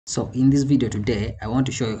So in this video today, I want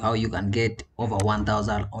to show you how you can get over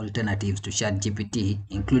 1000 alternatives to ChatGPT,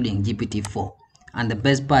 including GPT-4. And the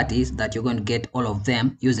best part is that you're going to get all of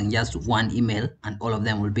them using just one email, and all of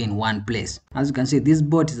them will be in one place. As you can see, this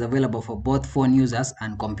bot is available for both phone users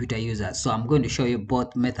and computer users. So I'm going to show you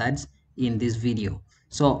both methods in this video.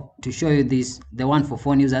 So to show you this, the one for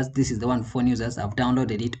phone users, this is the one for phone users. I've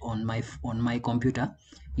downloaded it on my computer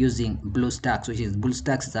using BlueStacks, which is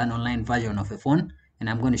BlueStacks is an online version of a phone, and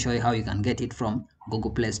I'm going to show you how you can get it from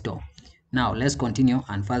Google Play Store. Now let's continue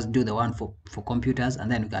and first do the one for computers,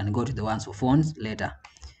 and then we can go to the ones for phones later.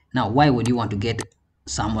 Now, why would you want to get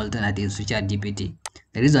some alternatives to ChatGPT?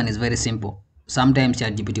 The reason is very simple. Sometimes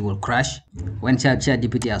ChatGPT will crash. When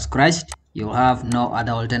ChatGPT has crashed, you'll have no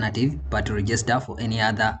other alternative but to register for any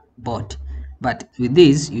other bot. But with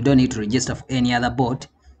this, you don't need to register for any other bot,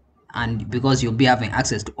 and because you'll be having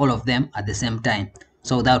access to all of them at the same time.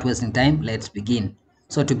 So without wasting time, let's begin.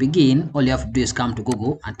 So to begin, all you have to do is come to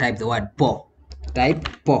Google and type the word POE. Type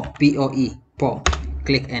POE, P-O-E, POE.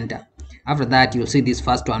 Click enter. After that, you'll see this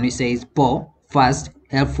first one which says POE, Fast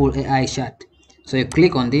Helpful AI Chat. So you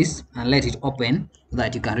click on this and let it open so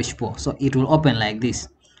that you can reach POE. So it will open like this.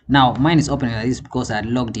 Now mine is opening like this because I had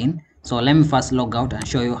logged in. So let me first log out and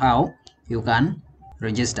show you how you can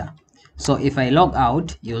register. So if I log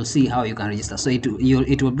out, you'll see how you can register. So it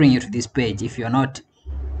will bring you to this page if you're not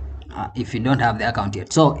if you don't have the account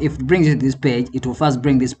yet. So if it brings you to this page, it will first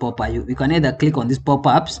bring this pop-up. You can either click on these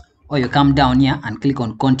pop-ups, or you come down here and click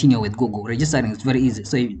on continue with Google. Registering is very easy.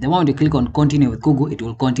 So the moment you click on continue with Google, it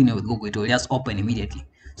will continue with Google. It will just open immediately.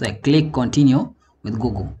 So I click continue with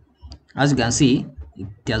Google. As you can see, it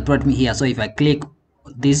has brought me here. So if I click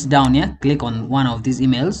this down here, click on one of these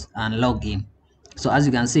emails and log in. So as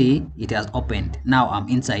you can see, it has opened. Now I'm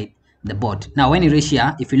inside the bot. Now when you reach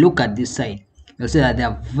here, if you look at this side, you'll see that there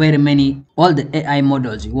are very many, all the AI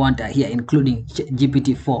models you want are here, including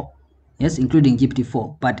GPT-4. Yes, including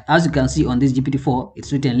GPT-4. But as you can see on this GPT-4,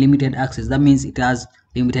 it's written limited access. That means it has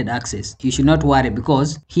limited access. You should not worry,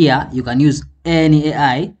 because here you can use any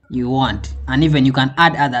AI you want, and even you can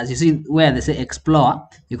add others. You see where they say explore,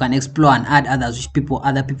 you can explore and add others which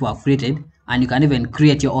other people have created, and you can even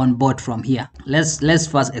create your own bot from here. Let's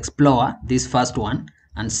first explore this first one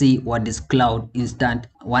and see what this Cloud Instant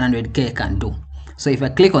 100K can do. So if I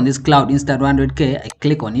click on this Cloud Instant 100K, I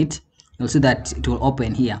click on it, you'll see that it will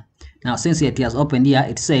open here. Now since it has opened here,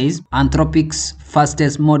 it says Anthropic's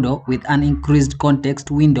fastest model with an increased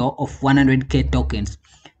context window of 100K tokens.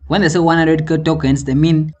 When they say 100K tokens, they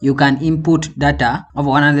mean you can input data of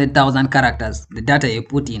 100,000 characters, the data you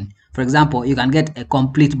put in. For example, you can get a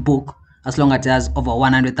complete book as long as it has over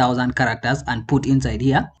 100,000 characters and put inside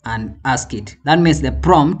here and ask it. That means the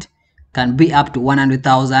prompt can be up to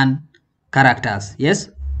 100,000 characters. Yes,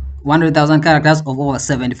 100,000 characters of over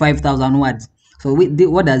 75,000 words. So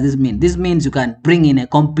what does this mean? This means you can bring in a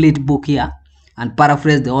complete book here and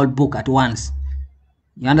paraphrase the whole book at once.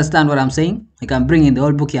 You understand what I'm saying? You can bring in the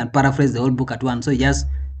whole book here and paraphrase the whole book at once. So you just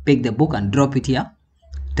pick the book and drop it here,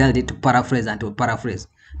 tell it to paraphrase, and to paraphrase.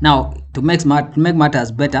 Now to make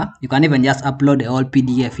matters better, you can even just upload a whole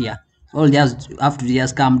PDF here. All just have to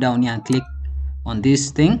just come down here and click on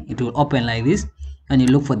this thing. It will open like this, and you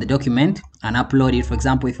look for the document and upload it. For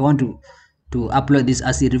example, if I want to upload this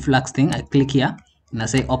acid reflux thing, I click here and I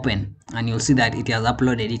say open, and you'll see that it has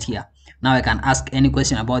uploaded it here. Now I can ask any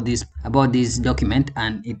question about this document,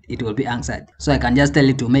 and it will be answered. So I can just tell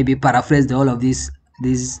it to maybe paraphrase the whole of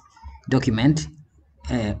this document,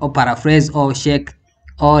 or paraphrase, or check,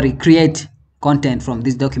 or recreate content from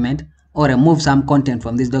this document, or remove some content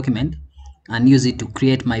from this document and use it to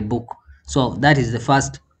create my book. So that is the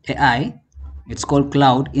first AI. It's called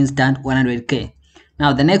Cloud Instant 100K.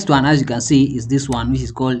 Now the next one, as you can see, is this one, which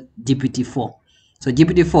is called GPT-4. So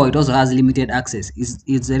GPT-4, it also has limited access.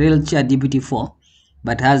 It's a real ChatGPT-4,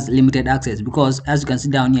 but has limited access because, as you can see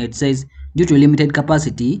down here, it says due to limited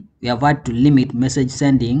capacity, we have had to limit message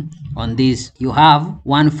sending on this. You have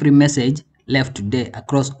one free message left today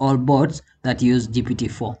across all bots that use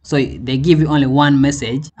GPT-4. So they give you only one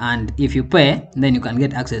message, and if you pay, then you can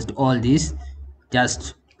get access to all this.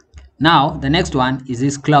 Just now, the next one is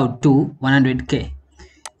this Cloud 2 100K.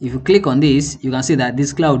 If you click on this, you can see that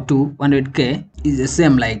this Cloud 2 100K is the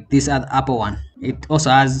same like this other upper one. It also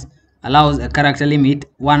allows a character limit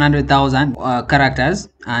 100,000 characters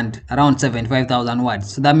and around 75,000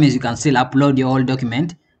 words. So that means you can still upload your whole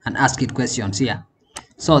document and ask it questions here.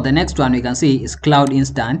 So the next one we can see is Cloud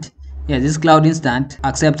Instant. Yeah, this Cloud Instant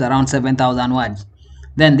accepts around 7,000 words.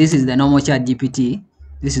 Then this is the normal ChatGPT.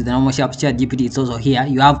 This is the normal ChatGPT. It's also here.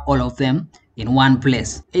 You have all of them in one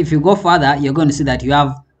place. If you go further, you're going to see that you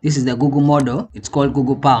have This is the Google model. It's called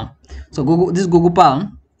Google Palm. So this Google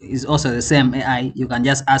Palm is also the same AI. You can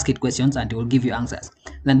just ask it questions and it will give you answers.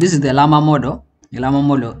 Then this is the Llama model. The Llama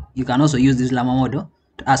model, you can also use this Llama model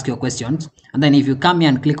to ask your questions. And then if you come here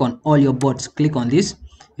and click on all your bots, click on this,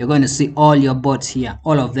 you're going to see all your bots here.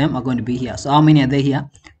 All of them are going to be here. So how many are there here?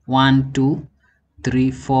 1, 2,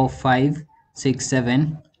 3, 4, 5, 6,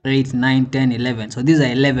 7, 8, 9, 10, 11. So these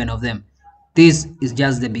are 11 of them. This is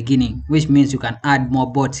just the beginning, which means you can add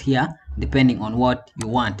more bots here depending on what you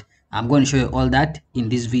want. I'm going to show you all that in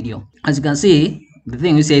this video. As you can see, the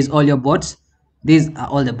thing we say is all your bots. These are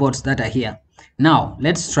all the bots that are here. Now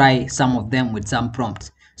let's try some of them with some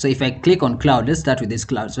prompts. So if I click on cloud, let's start with this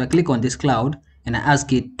cloud. So I click on this cloud and I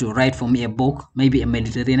ask it to write for me a book, maybe a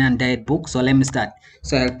Mediterranean diet book. So let me start.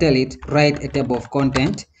 So I'll tell it, write a table of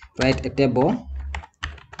content, write a table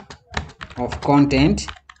of content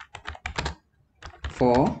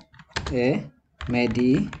for a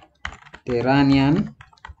Mediterranean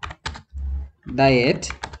diet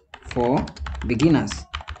for beginners.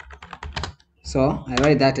 So I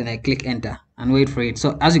write that and I click enter and wait for it.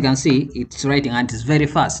 So as you can see, it's writing and it's very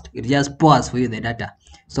fast. It just pause for you the data.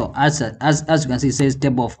 So as you can see, it says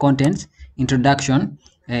table of contents, introduction,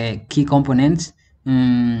 key components,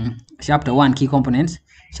 chapter 1 key components,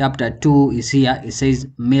 chapter 2 is here, it says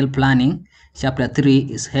meal planning, chapter 3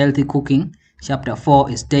 is healthy cooking, chapter 4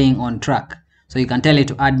 is staying on track. So you can tell it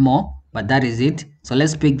to add more, but that is it. So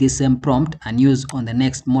let's pick this same prompt and use on the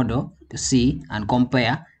next model to see and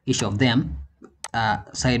compare each of them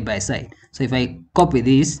side by side. So if I copy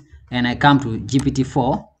this and I come to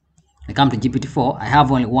GPT-4, I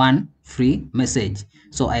have only one free message.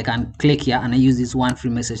 So I can click here and I use this one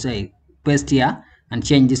free message. So I paste here and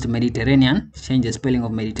change this to Mediterranean, change the spelling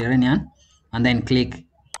of Mediterranean, and then click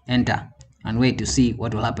enter and wait to see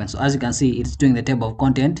what will happen. So as you can see, it's doing the table of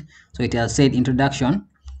content. So it has said introduction,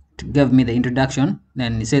 to give me the introduction,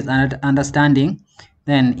 then it says understanding,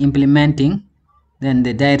 then implementing, then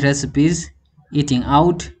the diet recipes, eating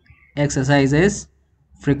out, exercises,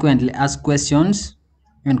 frequently asked questions,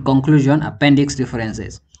 and conclusion, appendix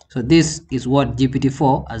references. So this is what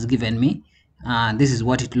GPT-4 has given me. This is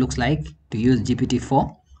what it looks like to use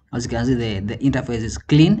GPT-4. As you can see, the interface is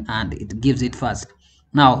clean and it gives it fast.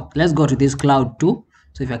 Now let's go to this cloud 2.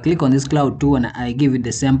 So if I click on this cloud 2 and I give it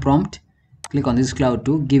the same prompt, click on this cloud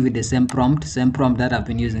 2, give it the same prompt that I've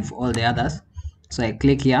been using for all the others. So I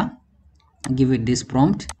click here, give it this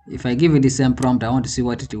prompt. If I give it the same prompt, I want to see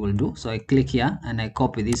what it will do. So I click here and I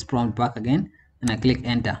copy this prompt back again and I click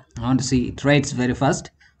enter. I want to see it writes very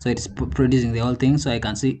fast, so it's producing the whole thing. So I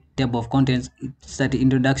can see table of contents, it started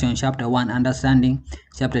introduction, chapter 1 understanding,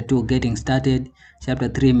 chapter 2 getting started, chapter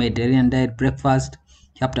 3 Mediterranean diet breakfast,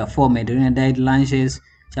 chapter 4 Mediterranean diet lunches,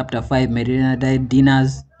 chapter 5 Mediterranean diet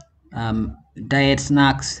dinners, diet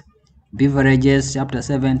snacks, beverages, chapter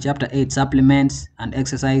 7, chapter 8 supplements and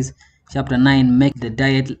exercise, chapter 9 make the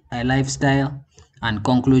diet a lifestyle, and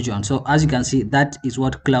conclusion. So as you can see, that is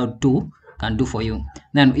what cloud 2 can do for you.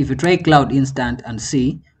 Then if you try cloud instant and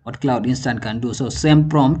see what cloud instant can do, so same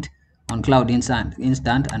prompt on cloud instant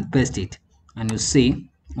and paste it and you see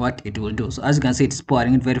what it will do. So as you can see, it's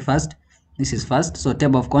pouring it very fast. This is fast. So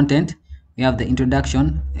table of content, we have the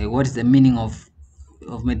introduction, what is the meaning of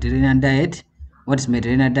Mediterranean diet, what is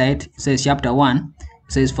Mediterranean diet. It says chapter 1,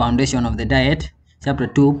 it says foundation of the diet, chapter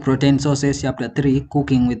 2 protein sources, chapter 3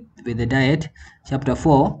 cooking with the diet, chapter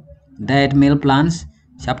 4 diet meal plans,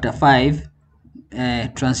 chapter 5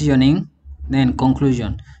 transitioning, then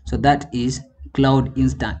conclusion. So that is cloud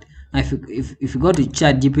instant. Now if you go to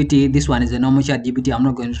ChatGPT, this one is a normal ChatGPT. I'm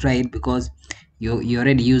not going to try it because you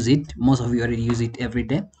already use it, most of you already use it every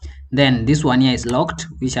day. Then this one here is locked,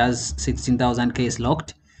 which has 16,000k is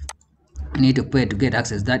locked. You need to pay to get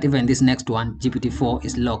access. That even this next one GPT-4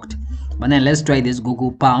 is locked. But then let's try this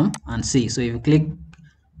Google Palm and see. So if you click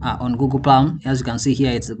on Google Palm, as you can see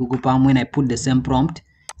here, it's the Google Palm. When I put the same prompt,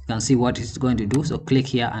 you can see what it's going to do. So click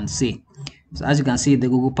here and see. So as you can see, the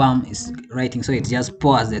Google Palm is writing, so it just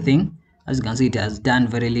paused the thing. As you can see, it has done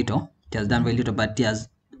very little. It has done very little, but it has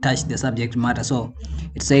touched the subject matter. So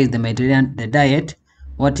it says the Mediterranean, the diet,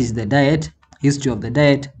 what is the diet, history of the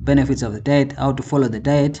diet, benefits of the diet, how to follow the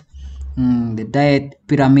diet, the diet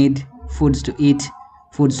pyramid, foods to eat,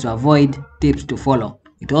 foods to avoid, tips to follow.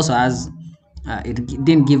 It also has it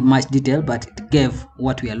didn't give much detail, but it gave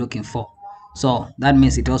what we are looking for. So that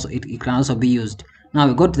means it can also be used. Now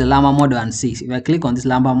we go to the Llama model and see. If I click on this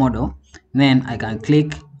Llama model, then I can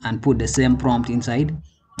click and put the same prompt inside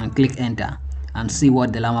and click enter and see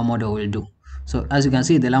what the Llama model will do. So as you can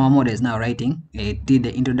see, the Llama model is now writing. It did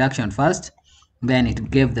the introduction first, then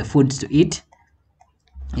it gave the foods to eat.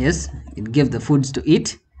 Yes, it gave the foods to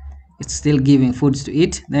eat, it's still giving foods to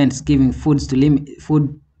eat, then it's giving foods to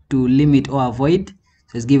limit or avoid.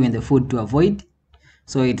 So it's giving the food to avoid.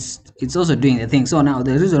 So it's also doing the thing. So now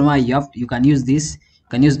the reason why you can use this, you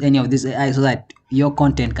can use any of this AI so that your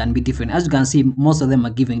content can be different. As you can see, most of them are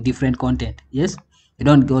giving different content. Yes, they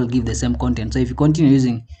don't all give the same content. So if you continue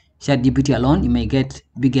using ChatGPT alone, you may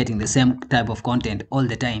be getting the same type of content all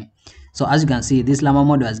the time. So as you can see, this llama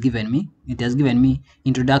model has given me, it has given me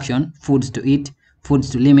introduction, foods to eat, foods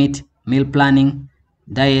to limit, meal planning,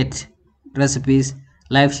 diet, recipes,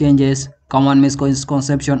 life changes, common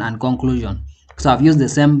misconception, and conclusion. So I've used the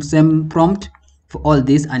same prompt for all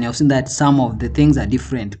this, and you've seen that some of the things are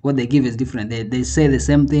different. What they give is different. They say the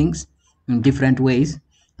same things in different ways,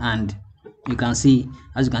 and you can see,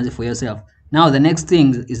 as you can see for yourself. Now the next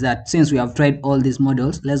thing is that since we have tried all these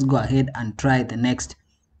models, let's go ahead and try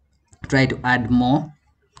to add more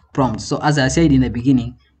prompts. So as I said in the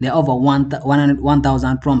beginning, there are over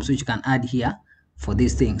 1,000 prompts which you can add here for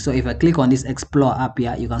this thing. So if I click on this explore app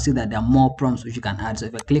here, you can see that there are more prompts which you can add. So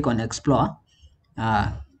if I click on explore,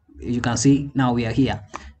 you can see now we are here.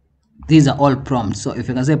 These are all prompts. So if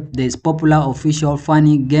you can say there's popular, official,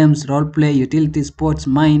 funny, games, role play, utility, sports,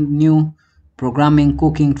 mind, new, programming,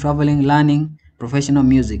 cooking, traveling, learning, professional,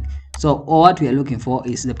 music. So all what we are looking for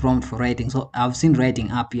is the prompt for writing. So I've seen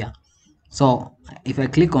writing up here. So if I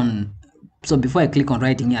click on, so before I click on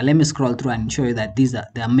writing here, let me scroll through and show you that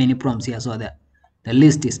there are many prompts here. So the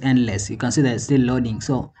list is endless. You can see that it's still loading.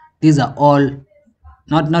 So these are all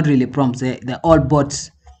not really prompts. They're all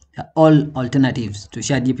bots. They're all alternatives to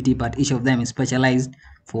ChatGPT, but each of them is specialized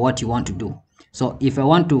for what you want to do. So if I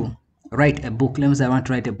want to write a book, let me say I want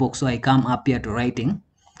to write a book. So I come up here to writing.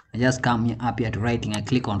 I just come up here to writing. I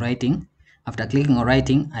click on writing. After clicking on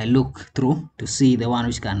writing, I look through to see the one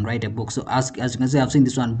which can write a book. So as you can see, I've seen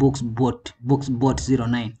this one, books bot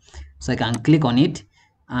 09. So I can click on it,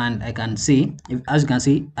 and I can see, as you can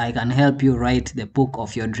see, I can help you write the book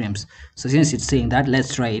of your dreams. So since it's saying that,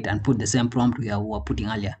 let's try it and put the same prompt we were putting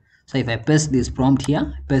earlier. So if I paste this prompt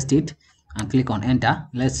here, paste it and click on enter,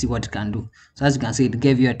 let's see what it can do. So as you can see, it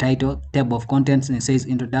gave you a title, table of contents, and it says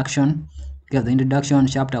introduction. Give the introduction,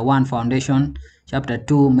 chapter 1 foundation, chapter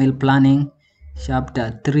 2 meal planning,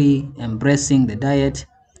 chapter 3 embracing the diet,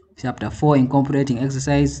 chapter 4 incorporating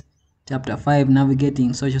exercise, chapter 5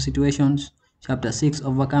 navigating social situations, chapter 6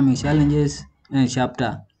 overcoming challenges, and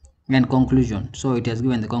chapter and conclusion. So it has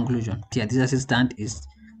given the conclusion. Yeah, this assistant is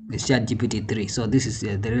ChatGPT-3. So this is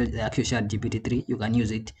the actual ChatGPT-3. You can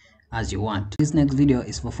use it as you want. This next video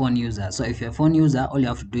is for phone users. So if you're a phone user, all you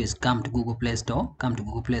have to do is come to Google Play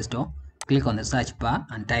Store. Click on the search bar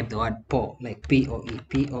and type the word POE, like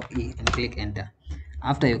P-O-E, and click enter.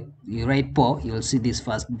 After you write POE, you'll see this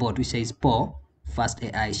first bot which says POE Fast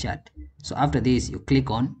AI Chat. So after this, you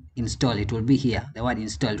click on install. It will be here. The word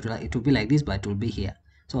install, it will be like this, but it will be here.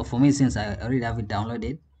 So for me, since I already have it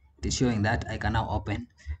downloaded, it is showing that I can now open.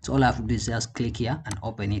 So all I have to do is just click here and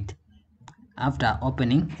open it. After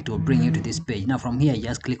opening, it will bring you to this page. Now from here, you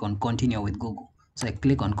just click on continue with Google. So I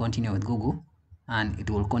click on continue with Google, and it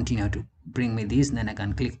will continue to bring me this. Then I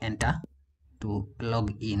can click enter to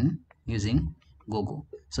log in using Google.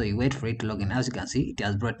 So you wait for it to log in. As you can see, it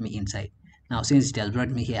has brought me inside. Now since it has brought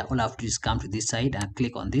me here, all I have to do is come to this side and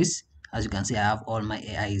click on this. As you can see, I have all my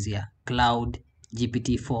AIs here: Cloud,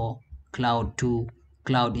 GPT-4, Cloud 2,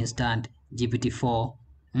 Cloud Instant, GPT-4,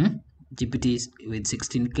 GPTs with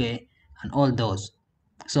 16K, and all those.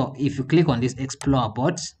 So if you click on this explore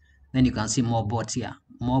bots, then you can see more bots here.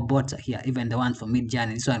 More bots are here, even the ones for mid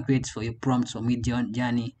journey. This one creates for you prompts for mid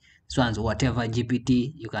journey. This one's whatever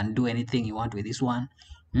GPT. You can do anything you want with this one.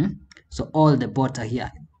 So all the bots are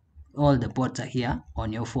here. All the bots are here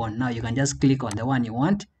on your phone. Now you can just click on the one you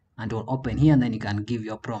want, and it will open here, and then you can give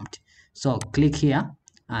your prompt. So click here,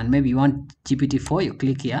 and maybe you want GPT-4, you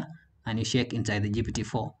click here and you check inside the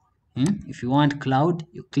GPT-4. If you want cloud,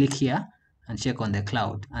 you click here and check on the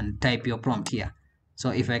cloud and type your prompt here. So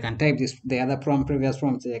if I can type this, the other prompt, previous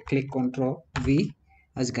prompt, I click Control V.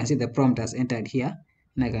 As you can see, the prompt has entered here,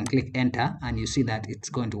 and I can click enter, and you see that it's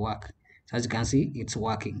going to work. So as you can see, it's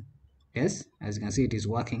working. Yes, as you can see, it is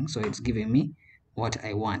working. So it's giving me what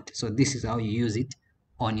I want. So this is how you use it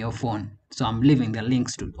on your phone. So I'm leaving the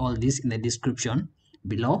links to all this in the description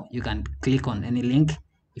below. You can click on any link.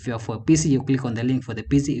 If you're for PC, you click on the link for the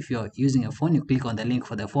PC. If you're using a phone, you click on the link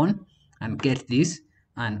for the phone and get this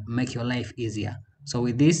and make your life easier. So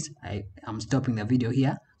with this, I am stopping the video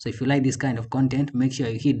here. So if you like this kind of content, make sure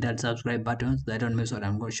you hit that subscribe button so that I don't miss what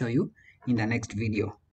I'm going to show you in the next video.